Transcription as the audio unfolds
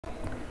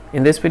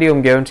In this video,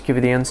 I'm going to give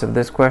you the answer of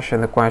this question.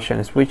 The question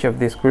is, which of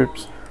these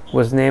groups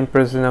was named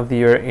President of the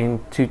Year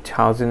in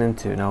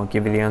 2002? Now I'll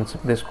give you the answer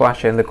of this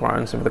question. The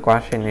correct answer of the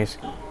question is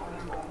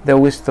the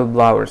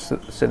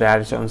whistleblowers. So that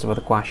is the answer of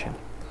the question.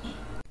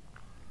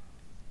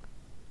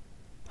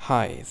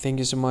 Hi, thank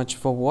you so much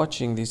for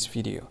watching this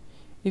video.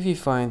 If you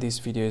find this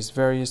video is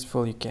very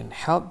useful, you can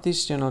help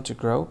this channel to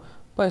grow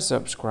by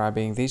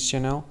subscribing this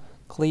channel.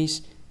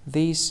 Click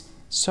this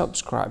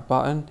subscribe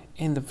button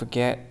and don't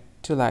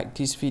forget to like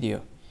this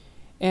video.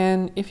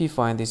 And if you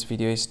find this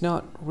video is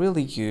not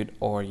really good,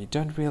 or you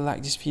don't really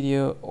like this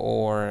video,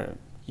 or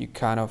you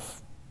kind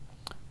of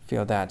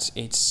feel that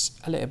it's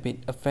a little bit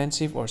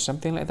offensive or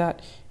something like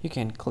that, you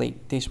can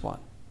click this one,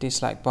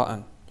 dislike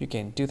button. You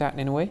can do that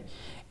anyway.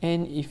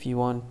 And if you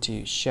want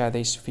to share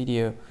this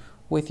video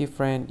with your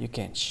friend, you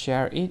can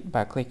share it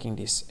by clicking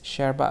this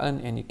share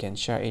button, and you can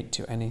share it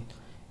to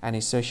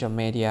any social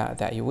media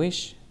that you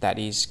wish that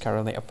is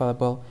currently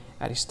available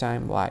at this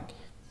time, like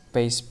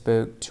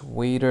Facebook,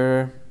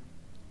 Twitter,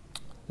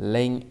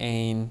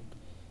 LinkedIn,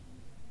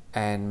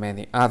 and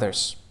many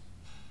others,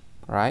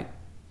 right?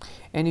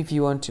 And if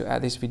you want to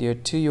add this video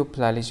to your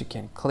playlist, you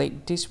can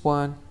click this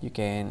one. You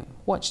can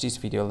watch this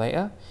video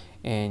later,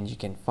 and you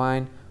can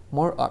find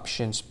more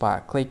options by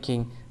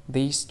clicking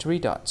these three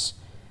dots.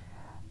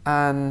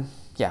 And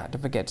yeah,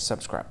 don't forget to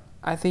subscribe.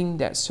 I think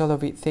that's all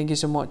of it. Thank you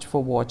so much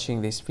for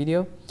watching this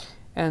video,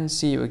 and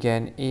see you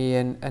again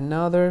in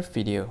another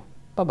video.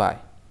 Bye bye.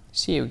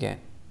 See you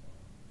again.